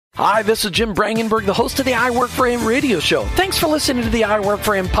Hi, this is Jim Brangenberg, the host of the I Work for Him radio show. Thanks for listening to the I Work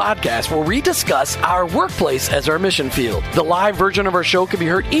for Him podcast, where we discuss our workplace as our mission field. The live version of our show can be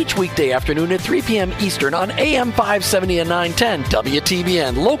heard each weekday afternoon at 3 p.m. Eastern on AM 570 and 910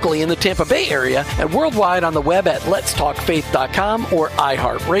 WTBN, locally in the Tampa Bay area, and worldwide on the web at letstalkfaith.com or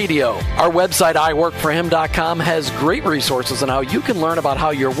iHeartRadio. Our website, iworkforhim.com, has great resources on how you can learn about how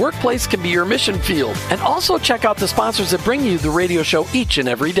your workplace can be your mission field. And also check out the sponsors that bring you the radio show each and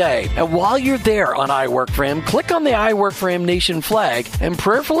every day. And while you're there on I Work for Him, click on the I Work for Him Nation flag and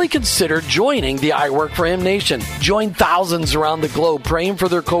prayerfully consider joining the I Work for Him Nation. Join thousands around the globe praying for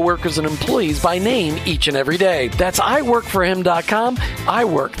their coworkers and employees by name each and every day. That's iworkforhim.com,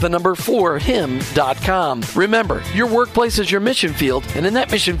 iwork4him.com. Remember, your workplace is your mission field, and in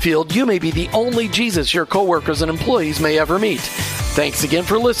that mission field, you may be the only Jesus your coworkers and employees may ever meet. Thanks again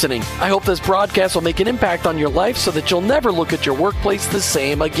for listening. I hope this broadcast will make an impact on your life so that you'll never look at your workplace the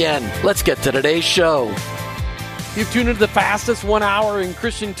same again. Let's get to today's show. You've tuned into the fastest 1 hour in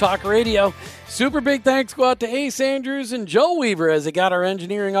Christian talk radio. Super big thanks go out to Ace Andrews and Joe Weaver as they got our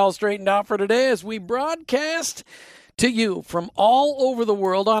engineering all straightened out for today as we broadcast to you from all over the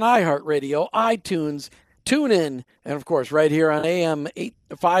world on iHeartRadio, iTunes, TuneIn, and, of course, right here on AM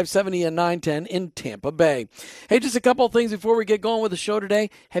 570 and 910 in Tampa Bay. Hey, just a couple of things before we get going with the show today.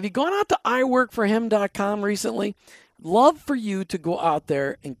 Have you gone out to iworkforhim.com recently? Love for you to go out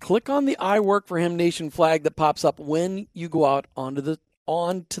there and click on the I Work for Him Nation flag that pops up when you go out onto the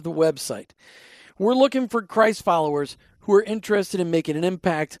website. We're looking for Christ followers who are interested in making an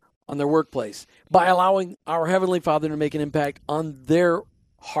impact on their workplace by allowing our Heavenly Father to make an impact on their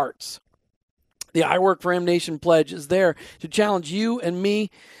hearts. The I Work for Him Nation pledge is there to challenge you and me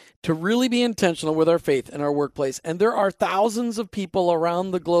to really be intentional with our faith in our workplace. And there are thousands of people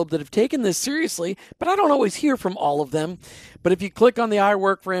around the globe that have taken this seriously, but I don't always hear from all of them. But if you click on the I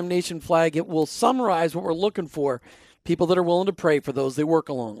Work for Him Nation flag, it will summarize what we're looking for. People that are willing to pray for those they work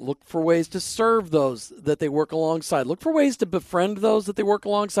along. Look for ways to serve those that they work alongside. Look for ways to befriend those that they work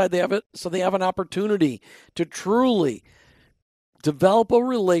alongside. They have an opportunity to truly develop a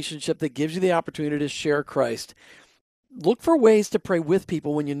relationship that gives you the opportunity to share Christ. Look for ways to pray with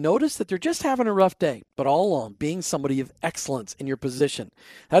people when you notice that they're just having a rough day, but all along being somebody of excellence in your position.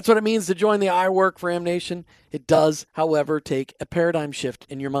 That's what it means to join the I Work for Him Nation. It does, however, take a paradigm shift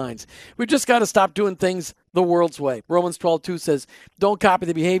in your minds. We've just got to stop doing things the world's way. Romans 12:2 says, don't copy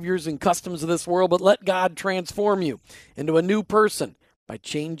the behaviors and customs of this world, but let God transform you into a new person by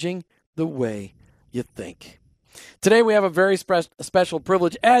changing the way you think. Today we have a very special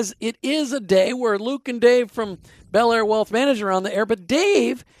privilege, as it is a day where Luke and Dave from Bel Air Wealth Management are on the air, but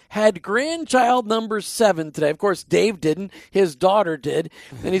Dave had grandchild number 7 today. Of course, Dave didn't. His daughter did,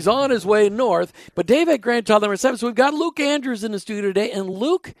 and he's on his way north. But Dave had grandchild number 7, so we've got Luke Andrews in the studio today. And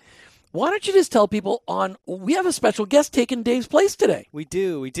Luke, why don't you just tell people we have a special guest taking Dave's place today. We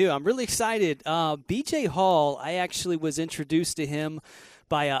do. I'm really excited. BJ Hall, I actually was introduced to him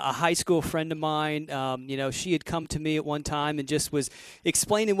by a high school friend of mine. She had come to me at one time and just was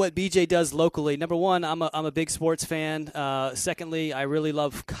explaining what BJ does locally. Number one, I'm a big sports fan. Secondly, I really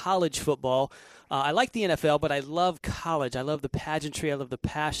love college football. I like the NFL, but I love college. I love the pageantry. I love the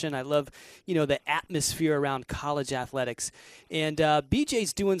passion. I love, the atmosphere around college athletics. And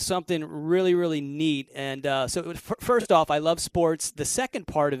BJ's doing something really, really neat. And so first off, I love sports. The second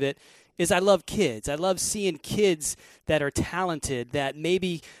part of it is I love kids. I love seeing kids that are talented, that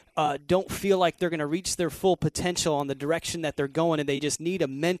maybe don't feel like they're going to reach their full potential on the direction that they're going, and they just need a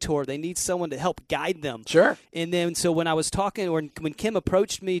mentor. They need someone to help guide them. Sure. And then so when I was talking, or when Kim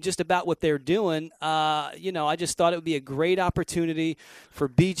approached me just about what they're doing, I just thought it would be a great opportunity for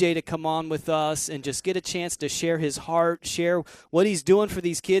BJ to come on with us and just get a chance to share his heart, share what he's doing for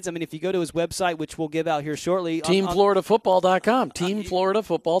these kids. I mean, if you go to his website, which we'll give out here shortly. TeamFloridaFootball.com.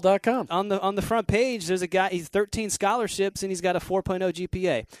 TeamFloridaFootball.com. On the front page, there's a guy, he's 13 scholarships, and he's got a 4.0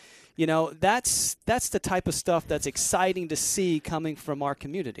 GPA. That's the type of stuff that's exciting to see coming from our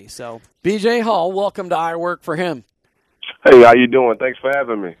community. So, BJ Hall, welcome to I Work for Him. Hey, how you doing? Thanks for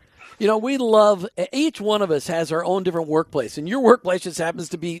having me. We love, each one of us has our own different workplace, and your workplace just happens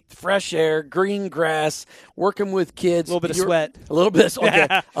to be fresh air, green grass, working with kids. A little bit of sweat. A little bit, okay.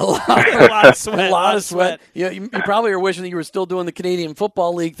 A lot of sweat. A lot of sweat. You probably are wishing that you were still doing the Canadian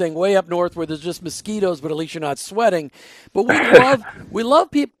Football League thing way up north where there's just mosquitoes, but at least you're not sweating. But we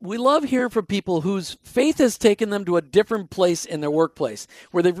love hearing from people whose faith has taken them to a different place in their workplace,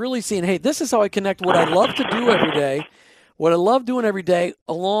 where they've really seen, hey, this is how I connect what I love to do every day, what I love doing every day,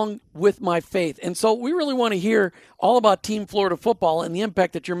 along with my faith. And so we really want to hear all about Team Florida Football and the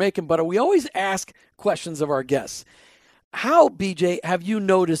impact that you're making. But we always ask questions of our guests. How, BJ, have you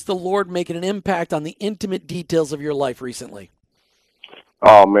noticed the Lord making an impact on the intimate details of your life recently?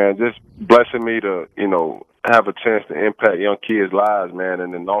 Oh man, just blessing me to, have a chance to impact young kids' lives, man,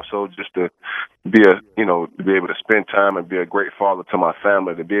 and then also just to to be able to spend time and be a great father to my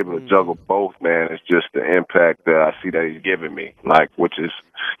family, to be able to juggle both, man. It's just the impact that I see that he's giving me, which is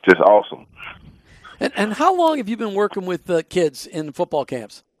just awesome. And how long have you been working with kids in football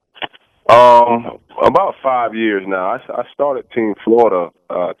camps? About 5 years now. I started Team Florida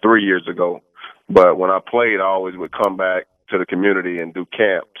 3 years ago, but when I played, I always would come back to the community and do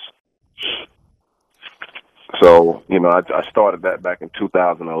camps. So, I started that back in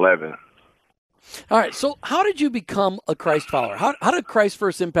 2011. All right, so how did you become a Christ follower? How did Christ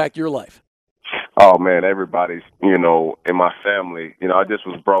first impact your life? Oh, man, everybody's, in my family, I just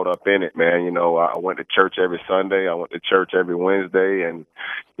was brought up in it, man. I went to church every Sunday. I went to church every Wednesday. And,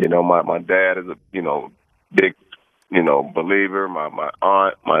 my dad is a, big, believer. My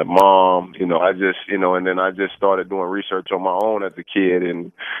aunt, my mom, I just, and then I just started doing research on my own as a kid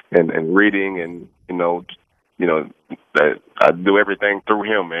and reading and, that I do everything through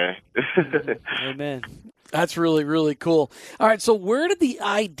him, man. Amen. That's really, really cool. All right, so where did the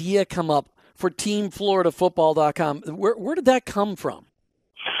idea come up for TeamFloridaFootball.com? Where did that come from?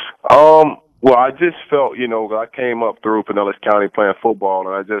 Well, I just felt, I came up through Pinellas County playing football,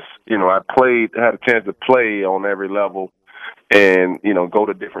 and I just, had a chance to play on every level and, go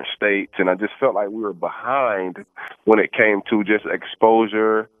to different states, and I just felt like we were behind when it came to just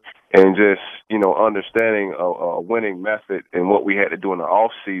exposure and just, understanding a winning method and what we had to do in the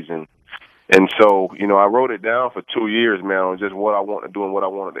off season. And so, I wrote it down for 2 years, man, on just what I wanted to do and what I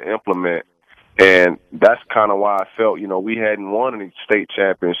wanted to implement. And that's kind of why I felt, we hadn't won any state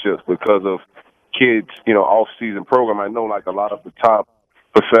championships because of kids, off-season program. I know like a lot of the top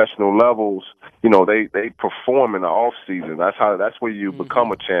professional levels, they perform in the off-season. That's where you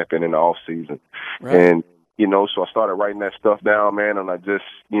become a champion in the off-season. Right. And, so I started writing that stuff down, man, and I just,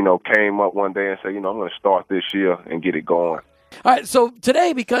 came up one day and said, I'm going to start this year and get it going. All right, so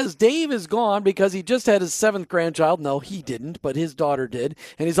today, because Dave is gone because he just had his 7th grandchild. No, he didn't, but his daughter did.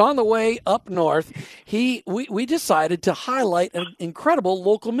 And he's on the way up north. We decided to highlight an incredible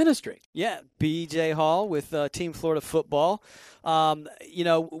local ministry. Yeah, BJ Hall with Team Florida Football. I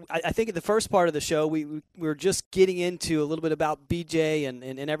think in the first part of the show, we were just getting into a little bit about BJ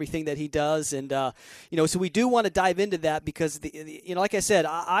and everything that he does. And, so we do want to dive into that because, like I said,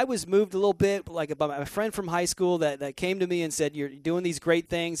 I was moved a little bit by my friend from high school that came to me and said, you're doing these great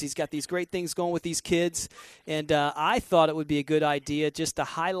things. He's got these great things going with these kids. And I thought it would be a good idea just to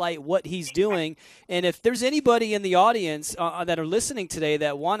highlight what he's doing. And if there's anybody in the audience that are listening today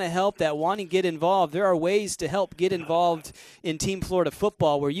that want to help, that want to get involved, there are ways to help get involved in Team Florida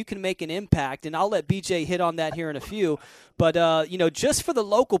Football where you can make an impact. And I'll let BJ hit on that here in a few. But, just for the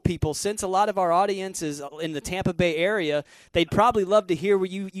local people, since a lot of our audience is in the Tampa Bay area, they'd probably love to hear where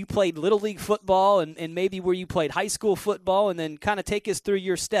you played Little League football and maybe where you played high school football, and then kind of take us through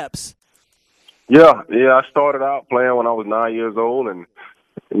your steps. Yeah. I started out playing when I was 9 years old, and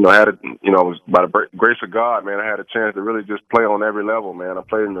was by the grace of God, man, I had a chance to really just play on every level, man. I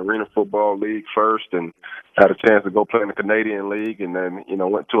played in the Arena Football League first and had a chance to go play in the Canadian League, and then,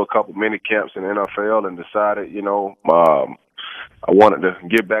 went to a couple mini camps in the NFL and decided, I wanted to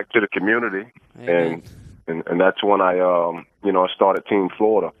give back to the community. And that's when I started Team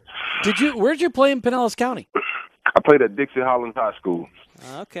Florida. Where'd you play in Pinellas County? I played at Dixie Holland High School.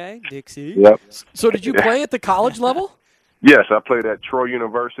 Okay, Dixie. Yep. So did you play at the college level? Yes, I played at Troy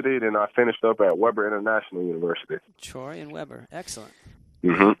University, then I finished up at Weber International University. Troy and Weber. Excellent.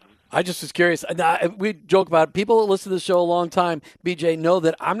 Mm-hmm. I just was curious. We joke about it. People that listen to the show a long time, BJ, know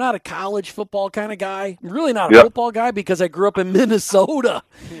that I'm not a college football kind of guy. I'm really not a football guy because I grew up in Minnesota.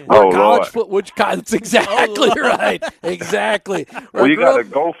 That's exactly right. Exactly. Well, you got the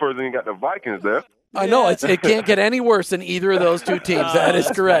Gophers and you got the Vikings there. I know it can't get any worse than either of those two teams. That is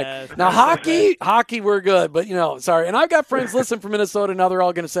correct. Now hockey, we're good, but sorry. And I've got friends listening from Minnesota. Now they're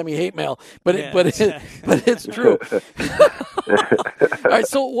all going to send me hate mail, but it's true. All right.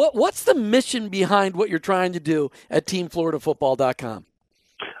 So what's the mission behind what you're trying to do at TeamFloridaFootball.com?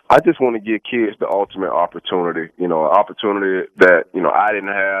 I just want to give kids the ultimate opportunity, an opportunity that, I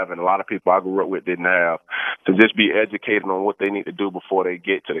didn't have and a lot of people I grew up with didn't have, to just be educated on what they need to do before they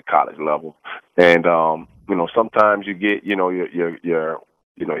get to the college level. And, sometimes you get, you're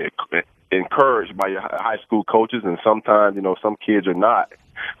encouraged by your high school coaches, and sometimes, some kids are not.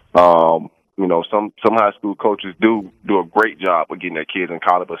 Some high school coaches do a great job of getting their kids in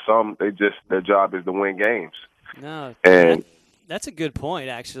college, but some, their job is to win games. No. And That's a good point,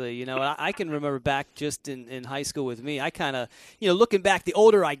 actually. You know, I can remember back just in high school with me, I kind of, you know, looking back, the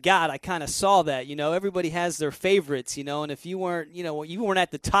older I got, I kind of saw that, you know, everybody has their favorites, you know, and if you weren't, you know, you weren't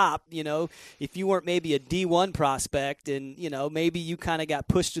at the top, you know, if you weren't maybe a D1 prospect and, you know, maybe you kind of got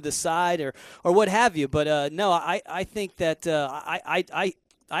pushed to the side or what have you. But, no, I think that I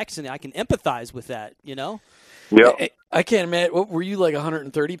can empathize with that, you know? Yeah. I can't imagine. What, were you like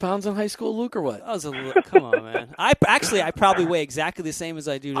 130 pounds in high school, Luke, or what? I was come on, man. I probably weigh exactly the same as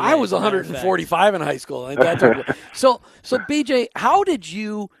I do today. I was 145 in high school. I think that's so BJ, how did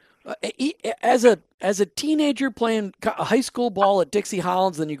you, as a teenager playing high school ball at Dixie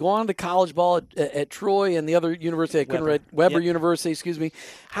Hollins, then you go on to college ball at Troy and the other university, Weber University, excuse me.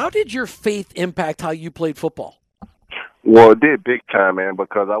 How did your faith impact how you played football? Well, it did big time, man,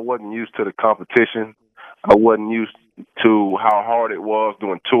 because I wasn't used to the competition. I wasn't used to how hard it was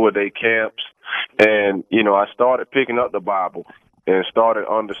doing two-a-day camps. And, you know, I started picking up the Bible and started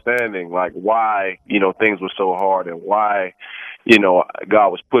understanding, like, why, you know, things were so hard and why, you know, God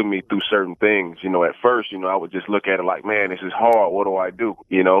was putting me through certain things. You know, at first, you know, I would just look at it like, man, this is hard. What do I do?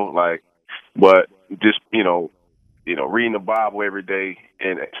 You know, like, but just, you know, reading the Bible every day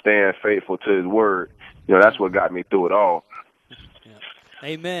and staying faithful to His Word, you know, that's what got me through it all.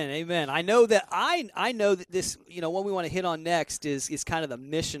 Amen, amen. I know that I know that this, you know, what we want to hit on next is kind of the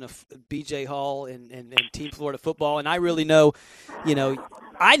mission of BJ Hall and Team Florida Football. And I really know, you know,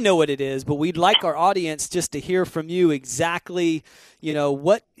 I know what it is, but we'd like our audience just to hear from you exactly, you know,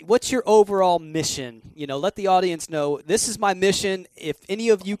 what's your overall mission? You know, let the audience know, this is my mission. If any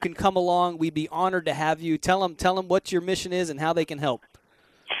of you can come along, we'd be honored to have you. Tell them what your mission is and how they can help.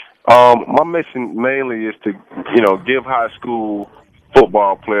 My mission mainly is to, you know, give high school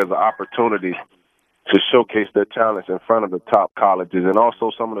football players an opportunity to showcase their talents in front of the top colleges and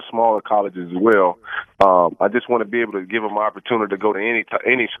also some of the smaller colleges as well. I just want to be able to give them an opportunity to go to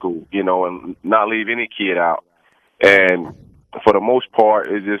any school, you know, and not leave any kid out. And for the most part,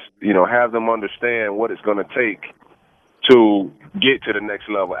 it's just, you know, have them understand what it's going to take to get to the next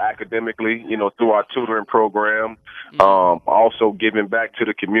level academically, you know, through our tutoring program. Also giving back to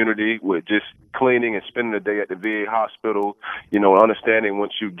the community with just cleaning and spending the day at the VA hospital, you know, understanding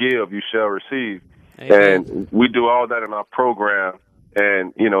once you give, you shall receive. Amen. And we do all that in our program.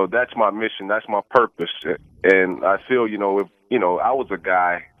 And, you know, that's my mission. That's my purpose. And I feel, you know, if, you know, I was a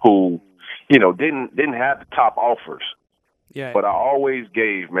guy who, you know, didn't have the top offers. Yeah. But I always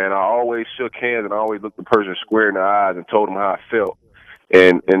gave, man. I always shook hands and I always looked the person square in the eyes and told them how I felt.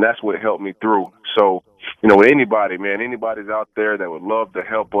 And that's what helped me through. So, you know, anybody, man, anybody's out there that would love to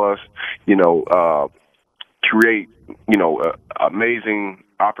help us, you know, create, you know, amazing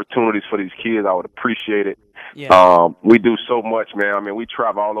opportunities for these kids, I would appreciate it. Yeah. We do so much, man. I mean, we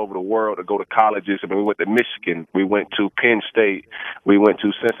travel all over the world to go to colleges. I mean, we went to Michigan. We went to Penn State. We went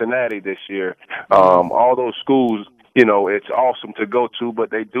to Cincinnati this year. All those schools, you know, it's awesome to go to, but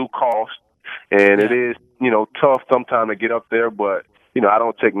they do cost. And it is, you know, tough sometimes to get up there, but, you know, I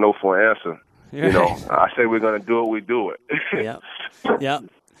don't take no for an answer. Right. You know, I say we're going to do it, we do it. Yeah. Yeah.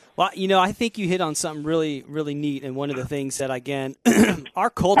 Well, you know, I think you hit on something really, really neat. And one of the things that, again, our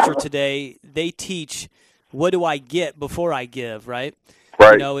culture today, they teach, what do I get before I give, right?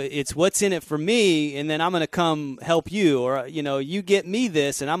 Right. You know, it's what's in it for me, and then I'm going to come help you. Or, you know, you get me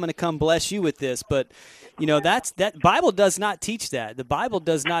this, and I'm going to come bless you with this. But, you know, that Bible does not teach that. The Bible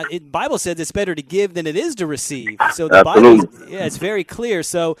does not. Bible says it's better to give than it is to receive. So the Bible, it's very clear.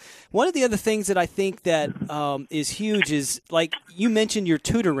 So one of the other things that I think that is huge is, like you mentioned, your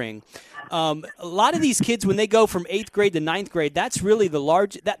tutoring. A lot of these kids, when they go from 8th grade to 9th grade, that's really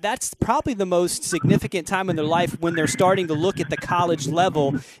that's probably the most significant time in their life when they're starting to look at the college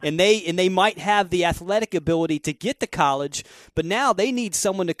level, and they might have the athletic ability to get to college, but now they need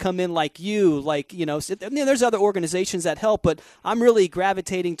someone to come in like you, like, you know, there's other organizations that help, but I'm really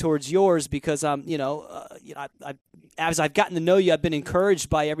gravitating towards yours because as I've gotten to know you, I've been encouraged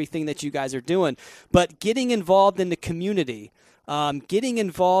by everything that you guys are doing, but getting involved in the community. Getting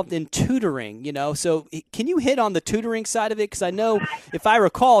involved in tutoring, you know. So can you hit on the tutoring side of it? Because I know, if I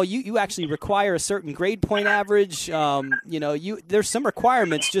recall, you actually require a certain grade point average. You know, there's some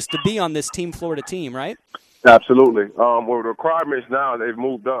requirements just to be on this Team Florida team, right? Absolutely. Well, the requirements now, they've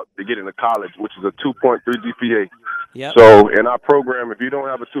moved up to get into college, which is a 2.3 GPA. Yep. So in our program, if you don't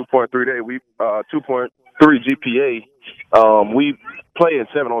have a 2.3 GPA, we play in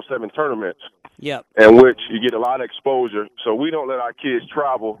 7-on-7 tournaments. Yep. In which you get a lot of exposure. So we don't let our kids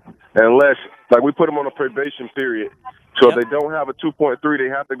travel unless, like, we put them on a probation period. So if they don't have a 2.3, they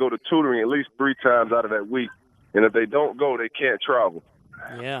have to go to tutoring at least 3 times out of that week. And if they don't go, they can't travel.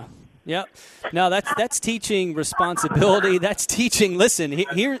 Yeah. Yep. No, that's teaching responsibility. That's teaching. Listen,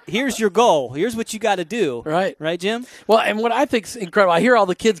 here's your goal. Here's what you got to do. Right, Jim. Well, and what I think is incredible, I hear all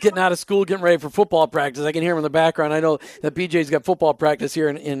the kids getting out of school, getting ready for football practice. I can hear them in the background. I know that BJ's got football practice here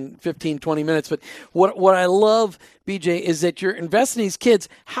in 15, 20 minutes. But what I love, BJ, is that you're investing in these kids.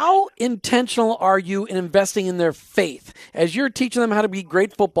 How intentional are you in investing in their faith? As you're teaching them how to be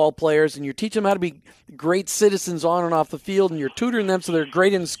great football players, and you're teaching them how to be great citizens on and off the field, and you're tutoring them so they're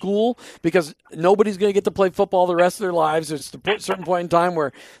great in school, because nobody's going to get to play football the rest of their lives. There's a certain point in time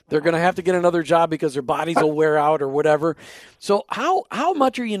where they're going to have to get another job because their bodies will wear out or whatever. So how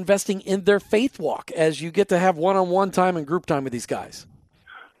much are you investing in their faith walk as you get to have one-on-one time and group time with these guys?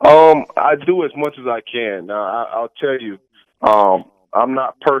 I do as much as I can. Now, I'll tell you, I'm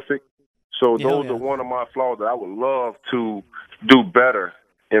not perfect, so those are one of my flaws that I would love to do better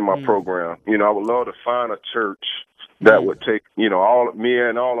in my program. I would love to find a church that would take, all me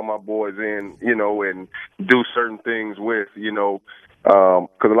and all of my boys in, and do certain things with, because a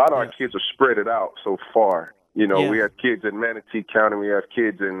lot of our kids are spread it out so far. We have kids in Manatee County, we have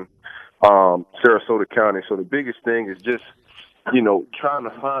kids in Sarasota County. So the biggest thing is just, trying to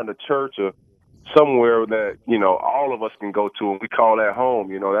find a church or somewhere that, all of us can go to, and we call that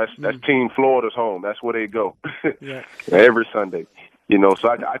home. That's Team Florida's home. That's where they go every Sunday. So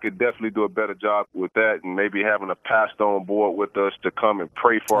I could definitely do a better job with that, and maybe having a pastor on board with us to come and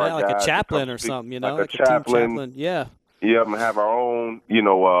pray for our guys. Like a chaplain or something, like a chaplain. Yeah. Yeah, and have our own,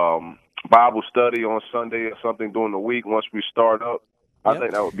 Bible study on Sunday or something during the week once we start up. I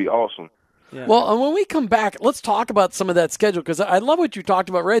think that would be awesome. Yeah. Well, and when we come back, let's talk about some of that schedule, because I love what you talked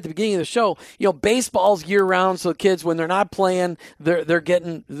about right at the beginning of the show. Baseball's year round, so kids, when they're not playing, they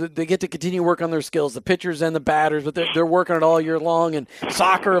get to continue work on their skills. The pitchers and the batters, but they're working it all year long. And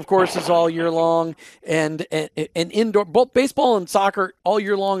soccer, of course, is all year long, and indoor, both baseball and soccer all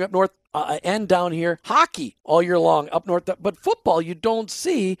year long up north. And down here, hockey all year long up north. But football, you don't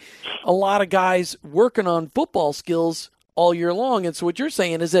see a lot of guys working on football skills all year long. And so what you're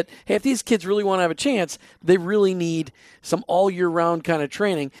saying is that, hey, if these kids really want to have a chance, they really need some all year round kind of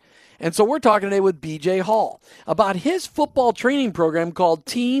training. And so we're talking today with BJ Hall about his football training program called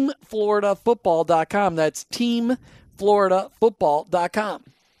TeamFloridaFootball.com. That's TeamFloridaFootball.com.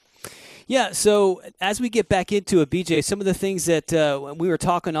 Yeah, so as we get back into it, BJ, some of the things that we were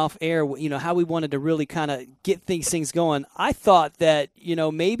talking off air, how we wanted to really kind of get things going, I thought that,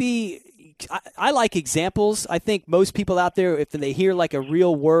 maybe I like examples. I think most people out there, if they hear like a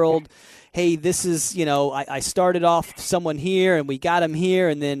real world, hey, this is, I started off someone here and we got him here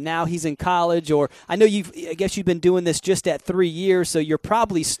and then now he's in college, or I guess you've been doing this just at 3 years, so you're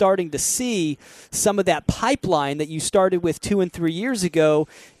probably starting to see some of that pipeline that you started with 2 and 3 years ago,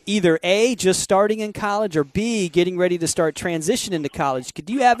 either A, just starting in college, or B, getting ready to start transitioning to college. Could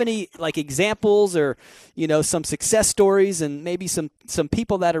you have any like examples or, some success stories and maybe some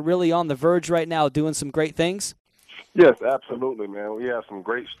people that are really on the verge right now doing some great things? Yes, absolutely, man. We have some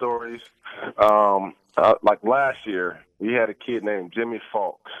great stories. Like last year, we had a kid named Jimmy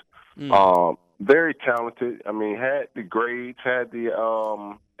Fox. Very talented. I mean, had the grades, had the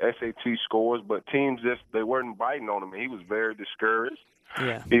SAT scores, but teams they weren't biting on him. He was very discouraged.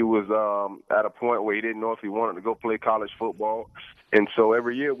 Yeah. He was at a point where he didn't know if he wanted to go play college football. And so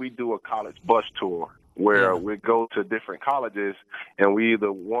every year we do a college bus tour where we go to different colleges and we either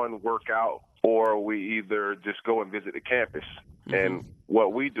work out or we either just go and visit the campus. And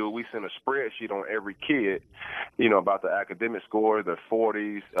what we do, we send a spreadsheet on every kid, about the academic scores, their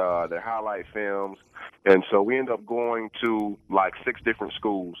 40s, their highlight films. And so we end up going to like 6 different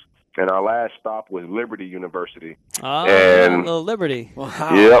schools. And our last stop was Liberty University. Oh, and Liberty.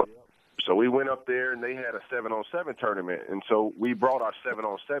 Wow. Yep. So we went up there, and they had a 7-on-7 tournament. And so we brought our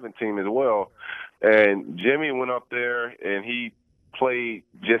 7-on-7 team as well. And Jimmy went up there, and he played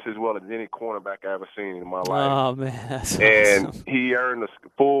just as well as any cornerback I ever seen in my life. Oh, man, that's and awesome. He earned a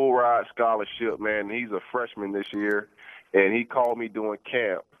full ride scholarship, man. He's a freshman this year. And he called me during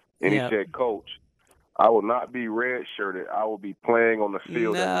camp, and he said, Coach, I will not be red-shirted. I will be playing on the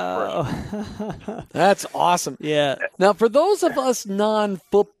field as a freshman. That's awesome. Yeah. Now, for those of us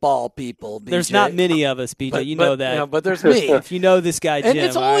non-football people, BJ, there's not many of us, BJ. You know that. Yeah, but there's me. If you know this guy, Jim. And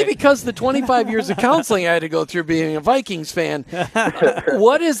it's only because the 25 years of counseling I had to go through being a Vikings fan.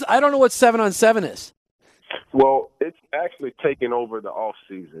 I don't know what 7-on-7 is. Well, it's actually taken over the off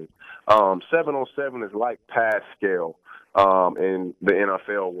season. 7-on-7 is like pass scale in the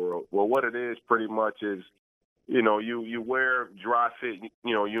NFL world. Well, what it is pretty much is, you wear dry fit,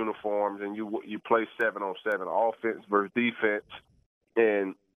 uniforms, and you play 7-on-7, offense versus defense.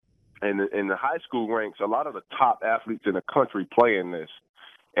 And in the high school ranks, a lot of the top athletes in the country play in this.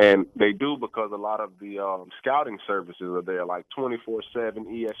 And they do because a lot of the scouting services are there, like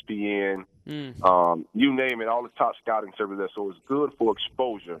 24/7, ESPN, you name it, all the top scouting services there. So it's good for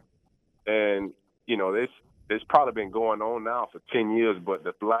exposure. And, you know, it's probably been going on now for 10 years, but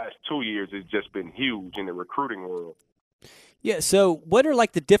the last 2 years it's just been huge in the recruiting world. Yeah, so what are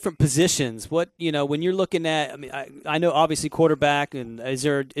like the different positions? What, you know, when you're looking at, I mean, I know obviously quarterback, and is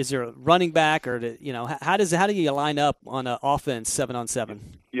there a running back, or you know, how do you line up on an offense 7-on-7?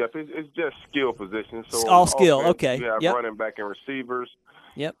 Yeah, it's just skill positions. So all skill, offense, okay. You have running back and receivers.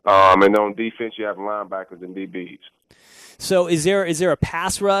 Yep. And on defense you have linebackers and DBs. So is there a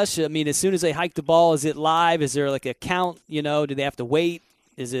pass rush? I mean, as soon as they hike the ball, is it live? Is there like a count? You know, do they have to wait?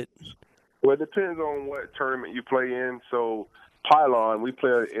 Is it? Well, it depends on what tournament you play in. So Pylon, we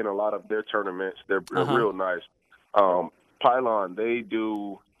play in a lot of their tournaments. They're real nice. Pylon, they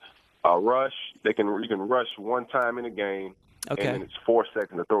do a rush. You can rush one time in a game, okay, and then it's 4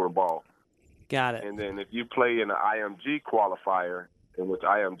 seconds to throw the ball. Got it. And then if you play in an IMG qualifier, in which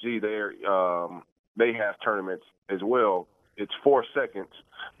IMG they have tournaments as well, it's 4 seconds.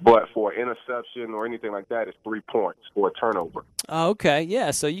 But for interception or anything like that, it's 3 points for a turnover. Oh, okay, yeah.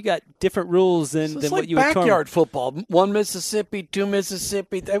 So you got different rules than like what you would backyard football. 1 Mississippi, 2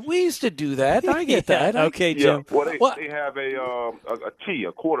 Mississippi. We used to do that. I get that. Okay, Jim. Yeah. Well, they have a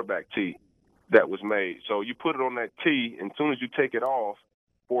quarterback tee that was made. So you put it on that tee, and as soon as you take it off,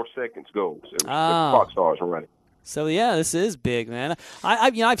 4 seconds goes. And the clock starts running. So yeah, this is big, man.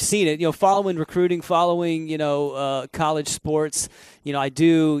 I've seen it. You know, following recruiting, following college sports. You know,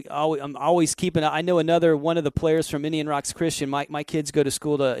 I'm always keeping. I know one of the players from Indian Rocks Christian. My kids go to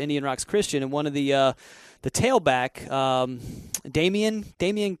school to Indian Rocks Christian, and one of the tailback,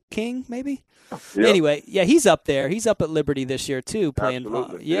 Damian King, maybe. Yep. Anyway, yeah, he's up there. He's up at Liberty this year too, playing.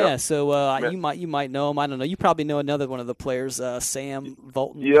 Yep. So you might know him. I don't know. You probably know another one of the players, Sam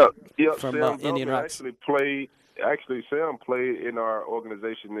Volton. Yep. From Sam Indian Rocks. Sam played in our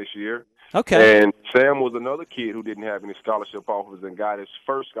organization this year. Okay. And Sam was another kid who didn't have any scholarship offers and got his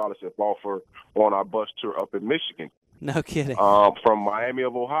first scholarship offer on our bus tour up in Michigan. No kidding. From Miami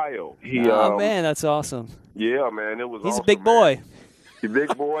of Ohio. Man, that's awesome. Yeah, man, it was. He's awesome, a big boy. Man. He's a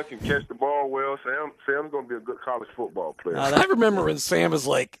big boy, can catch the ball well. Sam's going to be a good college football player. I remember when Sam was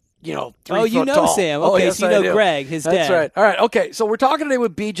like, 3 foot know tall. Sam. Okay, yes, so you know Greg, his dad. That's right. All right, okay. So we're talking today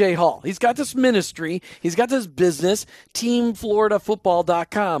with BJ Hall. He's got this ministry. He's got this business,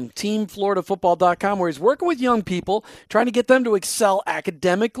 TeamFloridaFootball.com, TeamFloridaFootball.com, where he's working with young people, trying to get them to excel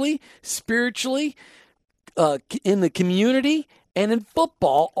academically, spiritually, in the community, and in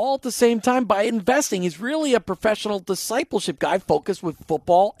football all at the same time by investing. He's really a professional discipleship guy focused with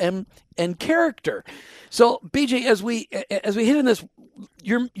football and character. So, BJ, as we hit in this,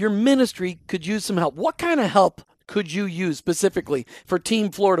 your ministry could use some help. What kind of help could you use specifically for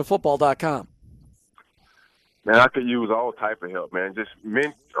TeamFloridaFootball.com? Man, I could use all type of help, man. Just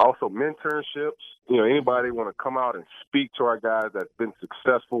also mentorships. You know, anybody want to come out and speak to our guys that's been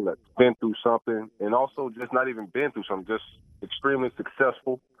successful, that's been through something, and also just not even been through something, just extremely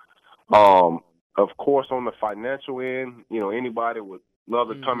successful. Of course, on the financial end, you know, anybody would love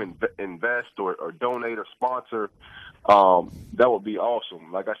to come and invest or donate or sponsor. That would be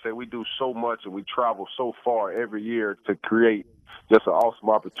awesome. Like I said, we do so much and we travel so far every year to create just an awesome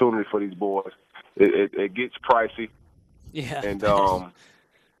opportunity for these boys. It gets pricey. Yeah. And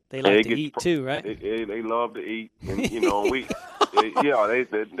they like to eat too, right? They love to eat, and they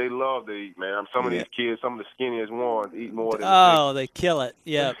love to eat, man. Some of these kids, some of the skinniest ones, eat more than. They kill it.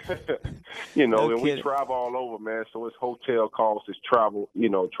 Yeah. We travel all over, man. So it's hotel costs, it's travel,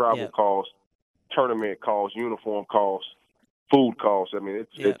 costs, tournament costs, uniform costs, food costs. I mean,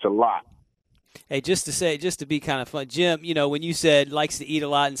 it's a lot. Hey, just to be kind of fun, Jim, you know, when you said likes to eat a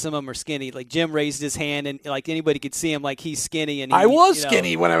lot and some of them are skinny, like Jim raised his hand and like anybody could see him, like he's skinny. And I was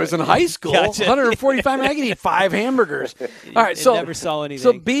skinny when I was in high school. Gotcha. 145, I could eat 5 hamburgers. All right, so never saw anything.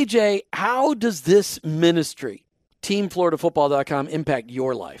 So BJ, how does this ministry, TeamFloridaFootball.com, impact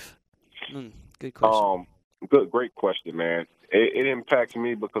your life? Good question. Great question, man. It impacts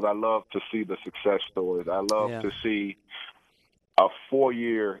me because I love to see the success stories. I love to see a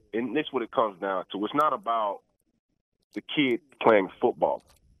 4-year, and this is what it comes down to. It's not about the kid playing football.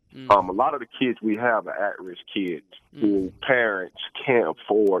 A lot of the kids we have are at-risk kids who parents can't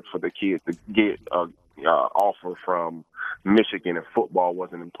afford for the kids to get an offer from Michigan if football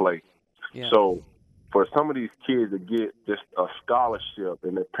wasn't in play. Yeah. So for some of these kids to get just a scholarship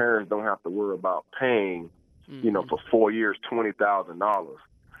and their parents don't have to worry about paying, for 4 years, $20,000.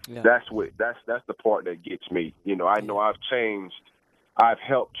 Yeah. That's the part that gets me. You know, I know I've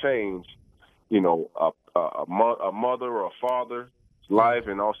helped change, a mother or a father life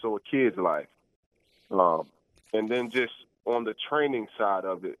and also a kid's life. And then just on the training side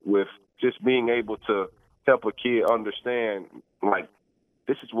of it, with just being able to help a kid understand, like,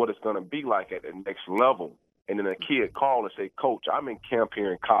 this is what it's going to be like at the next level. And then a kid call and say, Coach, I'm in camp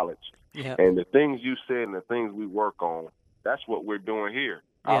here in college. Yeah. And the things you said and the things we work on, that's what we're doing here.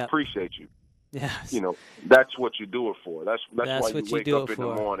 Yeah. I appreciate you. Yes. That's what you do it for. That's why you wake up in for.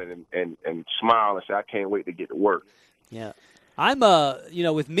 the morning and smile and say, I can't wait to get to work. Yeah. I'm,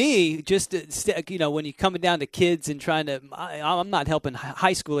 with me, just, when you're coming down to kids and trying to, I'm not helping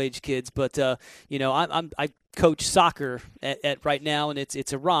high school age kids, but, I coach soccer at right now, and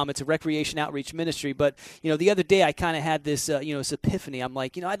it's a ROM, it's a recreation outreach ministry. But, the other day I kind of had this, this epiphany. I'm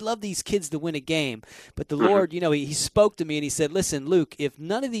like, I'd love these kids to win a game. But the Lord, he spoke to me and he said, listen, Luke, if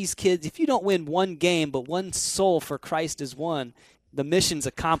none of these kids, if you don't win one game, but one soul for Christ is won, the mission's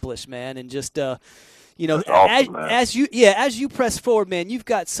accomplished, man. And just, awesome, as you press forward, man, you've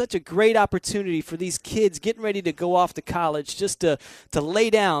got such a great opportunity for these kids getting ready to go off to college, just to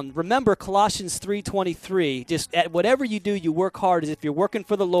lay down. Remember Colossians 3:23. Just at whatever you do, you work hard as if you're working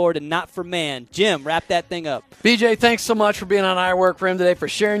for the Lord and not for man. Jim, wrap that thing up. BJ, thanks so much for being on I Work For Him today, for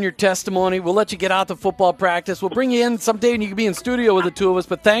sharing your testimony. We'll let you get out to football practice. We'll bring you in someday and you can be in studio with the two of us.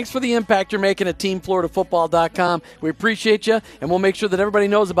 But thanks for the impact you're making at TeamFloridaFootball.com. We appreciate you, and we'll make sure that everybody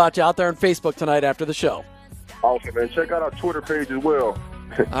knows about you out there on Facebook tonight after the show. Awesome, man. Check out our Twitter page as well.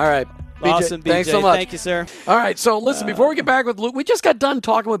 All right. BJ, awesome, BJ. Thanks so much. Thank you, sir. All right, so listen, before we get back with Luke, we just got done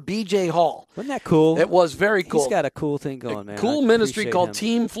talking with BJ Hall. Wasn't that cool? It was very cool. He's got a cool thing going, man. Cool ministry called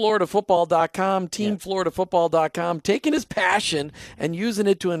TeamFloridaFootball.com, TeamFloridaFootball.com, taking his passion and using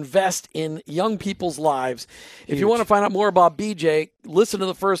it to invest in young people's lives. If you want to find out more about BJ, listen to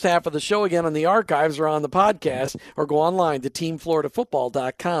the first half of the show again on the archives or on the podcast, or go online to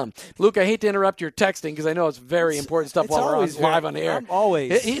TeamFloridaFootball.com. Luke, I hate to interrupt your texting because I know it's very important stuff while we're live on the air. I'm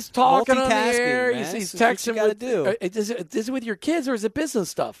always. He's talking on the air. Man. He's texting. Is it with your kids or is it business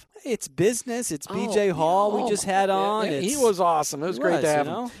stuff? It's business. It's BJ Hall we just had on. Yeah, he was awesome. It was great to have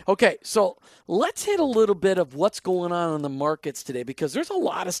him. Okay, so let's hit a little bit of what's going on in the markets today, because there's a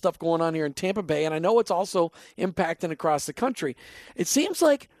lot of stuff going on here in Tampa Bay, and I know it's also impacting across the country. It seems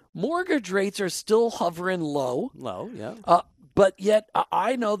like mortgage rates are still hovering low. Yeah. But yet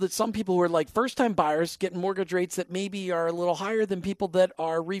I know that some people who are like first-time buyers getting mortgage rates that maybe are a little higher than people that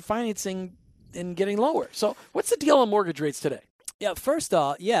are refinancing and getting lower. So what's the deal on mortgage rates today? Yeah, first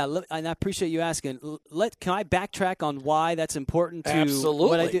off, and I appreciate you asking. Can I backtrack on why that's important to Absolutely.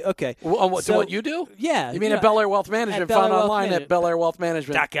 What I do? Okay. What you do? Yeah. You mean at Bel Air Wealth Management, found online at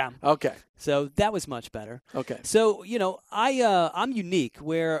BelAirWealthManagement.com. Okay. So that was much better. Okay. So, I'm unique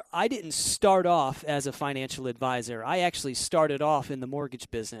where I didn't start off as a financial advisor. I actually started off in the mortgage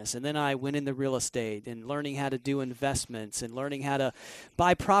business, and then I went into real estate and learning how to do investments and learning how to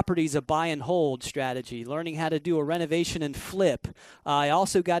buy properties, a buy and hold strategy, learning how to do a renovation and flip. I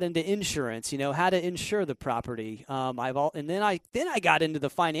also got into insurance, how to insure the property. And then I got into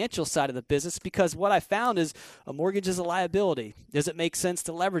the financial side of the business, because what I found is a mortgage is a liability. Does it make sense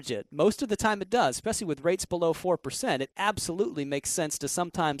to leverage it? Most of the time it does, especially with rates below 4%. It absolutely makes sense to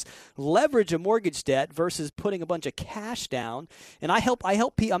sometimes leverage a mortgage debt versus putting a bunch of cash down. And I'm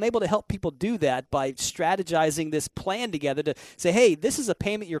able to help people do that by strategizing this plan together to say, hey, this is a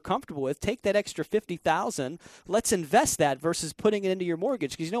payment you're comfortable with. Take that extra $50,000. Let's invest that versus putting it into your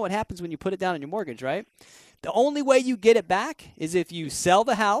mortgage. Because you know what happens when you put it down on your mortgage, right? The only way you get it back is if you sell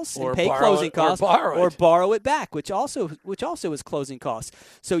the house and pay closing costs, or borrow it back, which also is closing costs.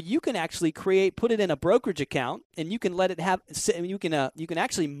 So you can actually put it in a brokerage account, and you can let it have. You can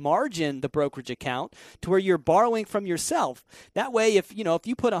actually margin the brokerage account to where you're borrowing from yourself. That way, if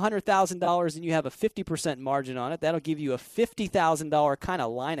you put $100,000 and you have a 50% margin on it, that'll give you a $50,000 kind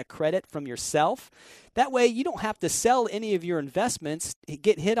of line of credit from yourself. That way, you don't have to sell any of your investments,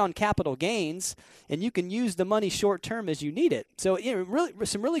 get hit on capital gains, and you can use the money short term as you need it. So,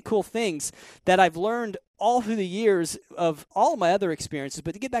 some really cool things that I've learned all through the years of all of my other experiences.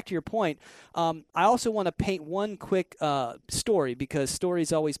 But to get back to your point, I also want to paint one quick story, because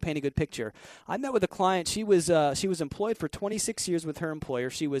stories always paint a good picture. I met with a client. She was employed for 26 years with her employer.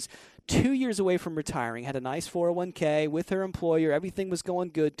 She was 2 years away from retiring, had a nice 401k with her employer. Everything was going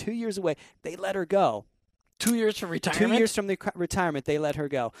good. 2 years away. They let her go. 2 years from retirement? 2 years from the retirement, they let her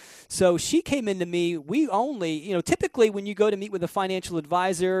go. So she came into me. We only, typically when you go to meet with a financial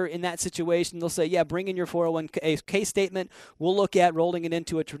advisor in that situation, they'll say, yeah, bring in your 401k statement. We'll look at rolling it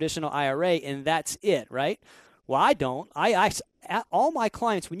into a traditional IRA, and that's it, right? Well, I don't. all my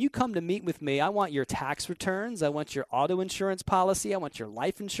clients, when you come to meet with me, I want your tax returns. I want your auto insurance policy. I want your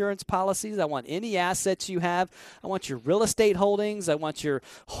life insurance policies. I want any assets you have. I want your real estate holdings. I want your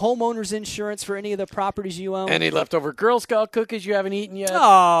homeowner's insurance for any of the properties you own. Any leftover Girl Scout cookies you haven't eaten yet?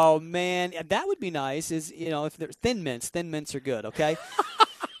 Oh, man. That would be nice. If there's Thin Mints are good, okay?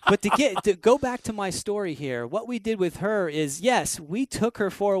 But to go back to my story here, what we did with her is, yes, we took her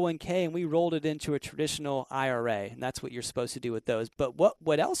 401k and we rolled it into a traditional IRA, and that's what you're supposed to do with those. But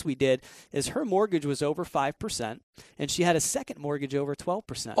what else we did is her mortgage was over 5%, and she had a second mortgage over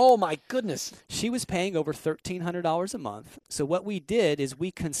 12%. Oh, my goodness. She was paying over $1,300 a month. So what we did is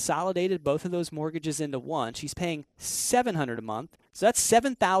we consolidated both of those mortgages into one. She's paying $700 a month. So that's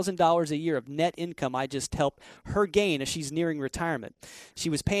 $7,000 a year of net income I just helped her gain as she's nearing retirement. She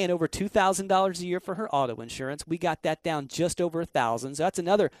was paying over $2,000 a year for her auto insurance. We got that down just over $1,000. So that's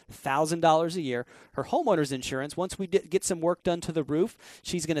another $1,000 a year. Her homeowner's insurance, once we get some work done to the roof,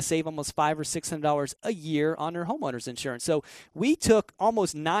 she's going to save almost $500 or $600 a year on her homeowner's insurance. So we took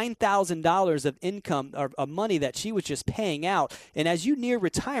almost $9,000 of income or of money that she was just paying out. And as you near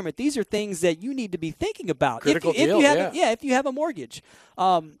retirement, these are things that you need to be thinking about. Critical deal, if you have a mortgage.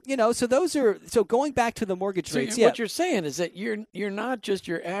 So going back to the mortgage rates. What you're saying is that you're not just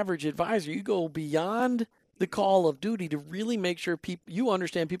your average advisor. You go beyond the call of duty to really make sure you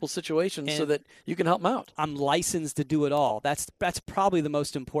understand people's situations so that you can help them out. I'm licensed to do it all. That's probably the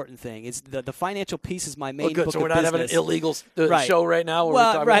most important thing. Is the financial piece is my main book of business. So we're not having an illegal show right now.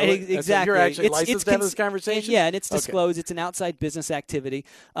 Exactly. So you're actually licensed to have this conversation? Yeah, and it's disclosed. It's an outside business activity.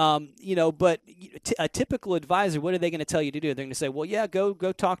 But a typical advisor, what are they going to tell you to do? They're going to say, well, yeah, go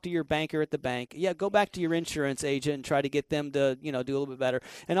talk to your banker at the bank. Yeah, go back to your insurance agent and try to get them to do a little bit better.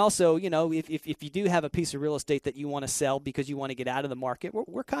 And also, if you do have a piece of real estate that you want to sell because you want to get out of the market,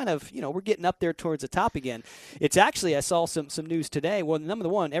 we're kind of, we're getting up there towards the top again. It's actually, I saw some news today. Well, number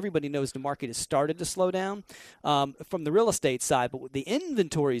one, everybody knows the market has started to slow down from the real estate side, but the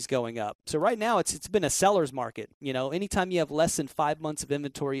inventory is going up. So right now it's been a seller's market. Anytime you have less than 5 months of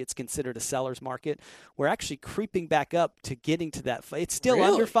inventory, it's considered a seller's market. We're actually creeping back up to getting to that. It's still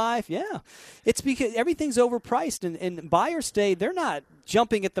under 5. Yeah. It's because everything's overpriced and buyers they're not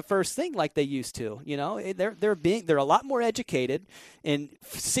jumping at the first thing like they used to. They're a lot more educated, and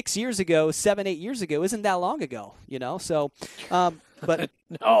 6 years ago, 7-8 years ago isn't that long ago. So but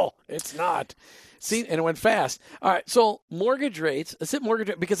no, it's not. See, and it went fast. All right, so mortgage rates.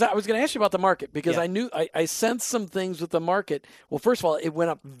 Because I was going to ask you about the market because I knew I sensed some things with the market. Well, first of all, it went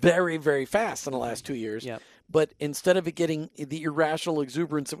up very, very fast in the last 2 years. Yep. But instead of it getting the irrational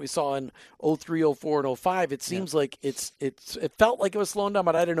exuberance that we saw in 03, 04, and 05, it seems like it felt like it was slowing down,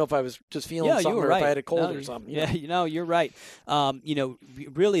 but I didn't know if I was just feeling something or if I had a cold or something. Yeah, you're right.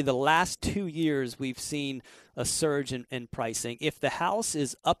 Really the last 2 years we've seen a surge in pricing. If the house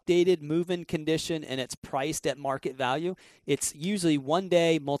is updated, move-in condition, and it's priced at market value, it's usually one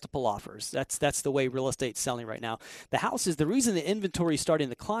day, multiple offers. That's the way real estate's selling right now. The reason the inventory is starting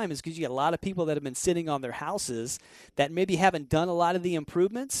to climb is because you get a lot of people that have been sitting on their houses that maybe haven't done a lot of the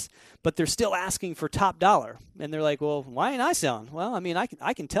improvements, but they're still asking for top dollar. And they're like, well, why ain't I selling? Well, I mean,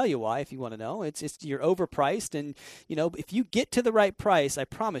 I can tell you why if you want to know. It's you're overpriced, and if you get to the right price, I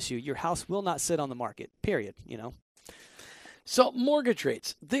promise you, your house will not sit on the market. Period. So mortgage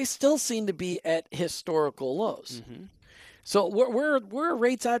rates, they still seem to be at historical lows. Mm-hmm. So where are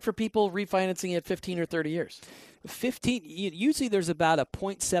rates at for people refinancing at 15 or 30 years? 15. Usually there's about a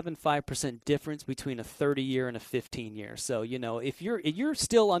 0.75% difference between a 30-year and a 15-year. So, if you're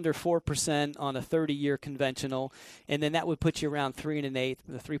still under 4% on a 30-year conventional, and then that would put you around 3 1/8,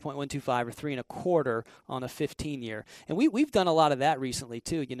 3.125 or 3 1/4 on a 15-year. And we've done a lot of that recently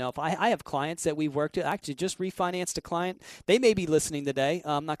too. If I have clients that we've worked with, I actually just refinanced a client. They may be listening today.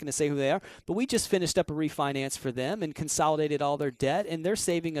 I'm not going to say who they are, but we just finished up a refinance for them and consolidated all their debt, and they're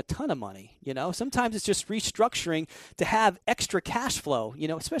saving a ton of money. Sometimes it's just restructuring to have extra cash flow,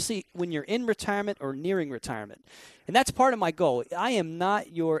 especially when you're in retirement or nearing retirement. And that's part of my goal. I am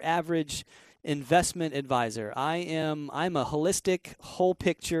not your average investment advisor. I'm a holistic, whole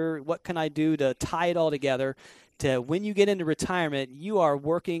picture. What can I do to tie it all together? To when you get into retirement, you are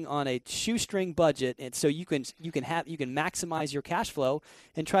working on a shoestring budget, and so you can maximize your cash flow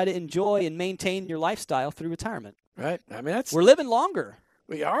and try to enjoy and maintain your lifestyle through retirement. Right. I mean, we're living longer.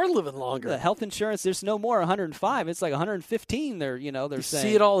 We are living longer. The health insurance, there's no more 105. It's like 115. They're saying.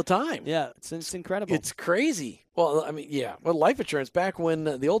 See it all the time. Yeah, it's incredible. It's crazy. Well, I mean, yeah. Well, life insurance back when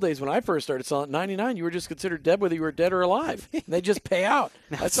the old days when I first started selling at 99, you were just considered dead whether you were dead or alive. They just pay out.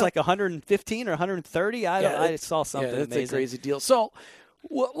 Now it's like 115 or 130. I saw something amazing. That's a crazy deal. So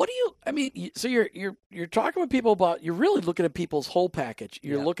What do you? I mean, so you're talking with people about. You're really looking at people's whole package.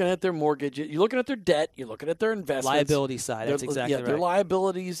 You're looking at their mortgage. You're looking at their debt. You're looking at their investments. Liability side. That's exactly right. Their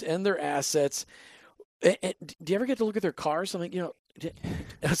liabilities and their assets. And do you ever get to look at their cars? Something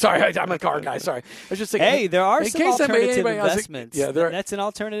Sorry, I'm a car guy. Sorry, I was just thinking. Hey, there are some alternative investments. Yeah, that's an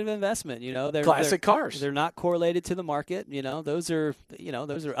alternative investment. They're classic cars. They're not correlated to the market. Those are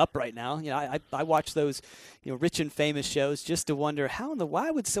up right now. I watch those rich and famous shows just to wonder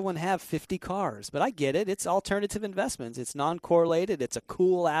why would someone have 50 cars? But I get it. It's alternative investments. It's non-correlated. It's a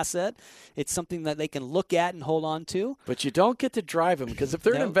cool asset. It's something that they can look at and hold on to. But you don't get to drive them because if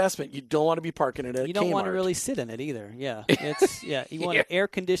they're an investment, you don't want to be parking it at You don't Kmart. want to really sit in it either. Yeah, you want an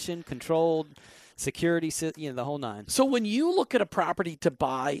air-conditioned, controlled, security, the whole nine. So when you look at a property to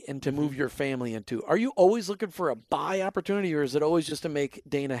buy and to move your family into, are you always looking for a buy opportunity, or is it always just to make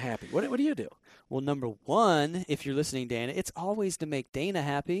Dana happy? What do you do? Well, number one, if you're listening, Dana, it's always to make Dana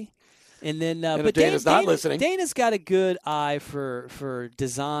happy. And then, but Dana's not listening. Dana's got a good eye for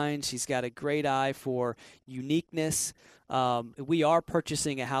design. She's got a great eye for uniqueness. We are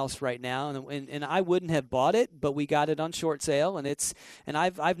purchasing a house right now, and I wouldn't have bought it, but we got it on short sale, and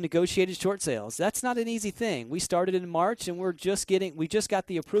I've negotiated short sales. That's not an easy thing. We started in March, and we just got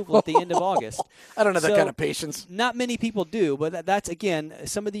the approval at the end of August. I don't have that kind of patience. Not many people do, but that's again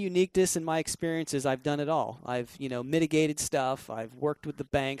some of the uniqueness in my experiences. I've done it all. I've mitigated stuff. I've worked with the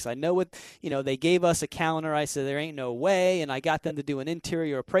banks. I know what they gave us a counter. I said there ain't no way, and I got them to do an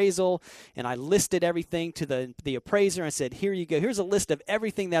interior appraisal, and I listed everything to the appraiser and said, here you go. Here's a list of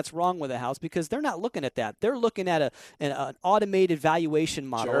everything that's wrong with the house, because they're not looking at that. They're looking at an automated valuation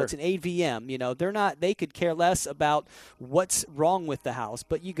model. Sure. It's an AVM. They're not. They could care less about what's wrong with the house.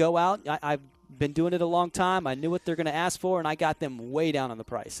 But you go out. I've been doing it a long time. I knew what they're going to ask for, and I got them way down on the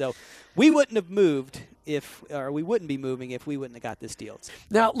price. So we wouldn't have moved we wouldn't be moving if we wouldn't have got this deal.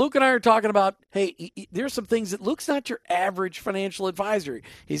 Now, Luke and I are talking about, hey, there's some things that Luke's not your average financial advisor.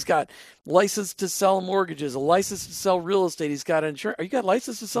 He's got license to sell mortgages, a license to sell real estate. He's got insurance. You got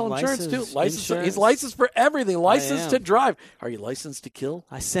license to sell insurance too? He's licensed for everything. Licensed to drive. Are you licensed to kill?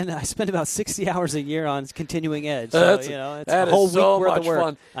 I spend about 60 hours a year on Continuing Edge. So, it's that a whole is so week worth much of work.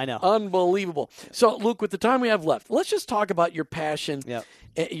 fun. I know. Unbelievable. So, Luke, with the time we have left, let's just talk about your passion. Yep.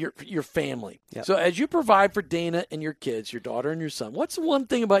 Your family. Yep. So as you provide for Dana and your kids, your daughter and your son, what's the one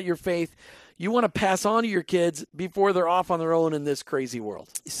thing about your faith you want to pass on to your kids before they're off on their own in this crazy world?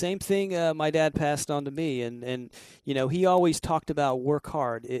 Same thing my dad passed on to me. And he always talked about work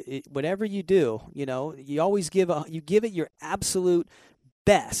hard. Whatever you do, you always give it your absolute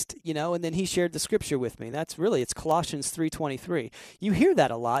best, and then he shared the scripture with me. It's Colossians 3:23. You hear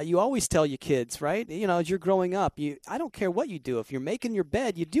that a lot. You always tell your kids, right? As you're growing up, I don't care what you do. If you're making your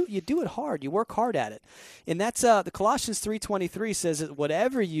bed, you do it hard. You work hard at it. And that's the Colossians 3:23 says that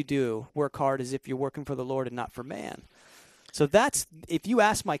whatever you do, work hard as if you're working for the Lord and not for man. So if you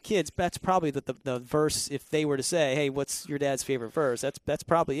ask my kids, that's probably the verse. If they were to say, "Hey, what's your dad's favorite verse?" That's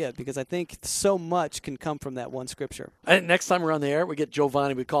probably it, because I think so much can come from that one scripture. And next time we're on the air, we get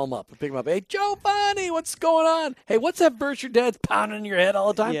Giovanni. We call him up. We pick him up. Hey, Giovanni, what's going on? Hey, what's that verse your dad's pounding in your head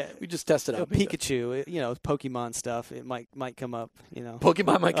all the time? Yeah, we just test it out. Pikachu, Pokemon stuff. It might come up.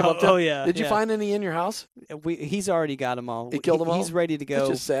 Pokemon might come up. Too. Oh yeah. Did you find any in your house? He's already got them all. He killed them all. He's ready to go.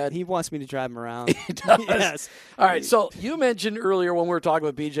 That's just sad. He wants me to drive him around. He does. Yes. All right. So you mentioned earlier when we were talking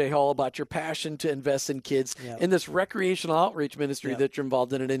with BJ Hall about your passion to invest in kids in this recreational outreach ministry that you're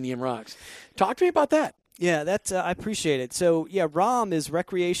involved in at Indian Rocks. Talk to me about that. Yeah, I appreciate it. So, ROM is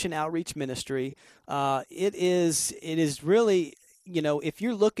Recreation Outreach Ministry. It is really, if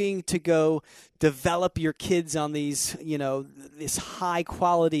you're looking to go develop your kids on these, this high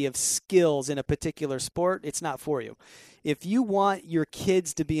quality of skills in a particular sport, it's not for you. If you want your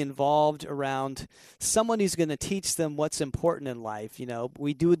kids to be involved around someone who's going to teach them what's important in life,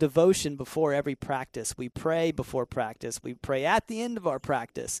 we do a devotion before every practice. We pray before practice. We pray at the end of our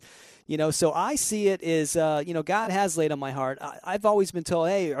practice. So I see it as, God has laid on my heart. I've always been told,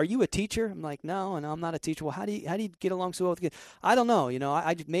 hey, are you a teacher? I'm like, no, I'm not a teacher. Well, how do you get along so well with kids? I don't know.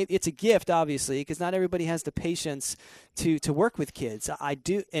 Maybe it's a gift, obviously, because not everybody has the patience to work with kids. I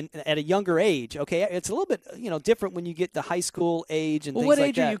do, and at a younger age. Okay, it's a little bit, different when you get the high school age and things like that. What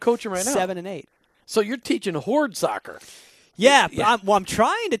age are you coaching right now? 7 and 8. So you're teaching horde soccer. Yeah, yeah. I'm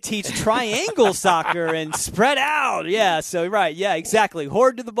trying to teach triangle soccer and spread out. Yeah, so right. Yeah, exactly.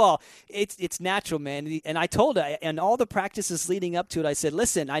 Hoard to the ball. It's natural, man. And I told her, and all the practices leading up to it, I said,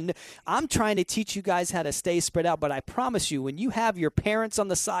 listen, I'm trying to teach you guys how to stay spread out, but I promise you, when you have your parents on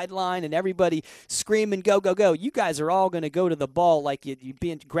the sideline and everybody screaming, go, go, go, you guys are all going to go to the ball like you'd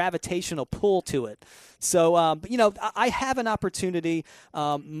be in gravitational pull to it. So, I have an opportunity.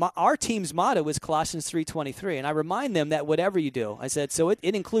 Our team's motto is Colossians 3:23, and I remind them that whatever you do, I said, so it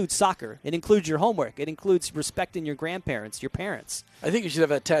includes soccer. It includes your homework. It includes respecting your grandparents, your parents. I think you should have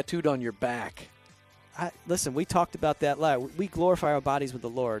that tattooed on your back. Listen, we talked about that last. We glorify our bodies with the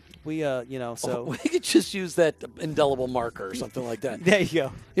Lord. We, so. We could just use that indelible marker or something like that. There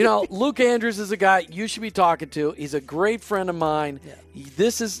you go. Luke Andrews is a guy you should be talking to. He's a great friend of mine. Yeah.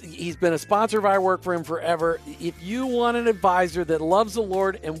 He's been a sponsor of I Work for Him forever. If you want an advisor that loves the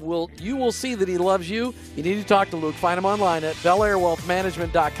Lord and you will see that he loves you, you need to talk to Luke. Find him online at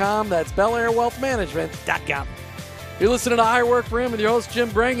BelAirWealthManagement.com. That's BelAirWealthManagement.com. You're listening to I Work for Him with your host, Jim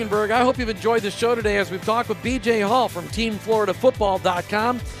Brangenberg. I hope you've enjoyed the show today as we've talked with B.J. Hall from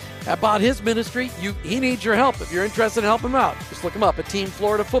TeamFloridaFootball.com about his ministry. He needs your help. If you're interested in helping him out, just look him up at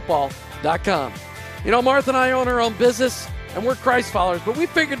TeamFloridaFootball.com. Martha and I own our own business, and we're Christ followers, but we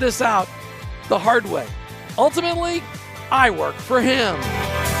figured this out the hard way. Ultimately, I work for Him.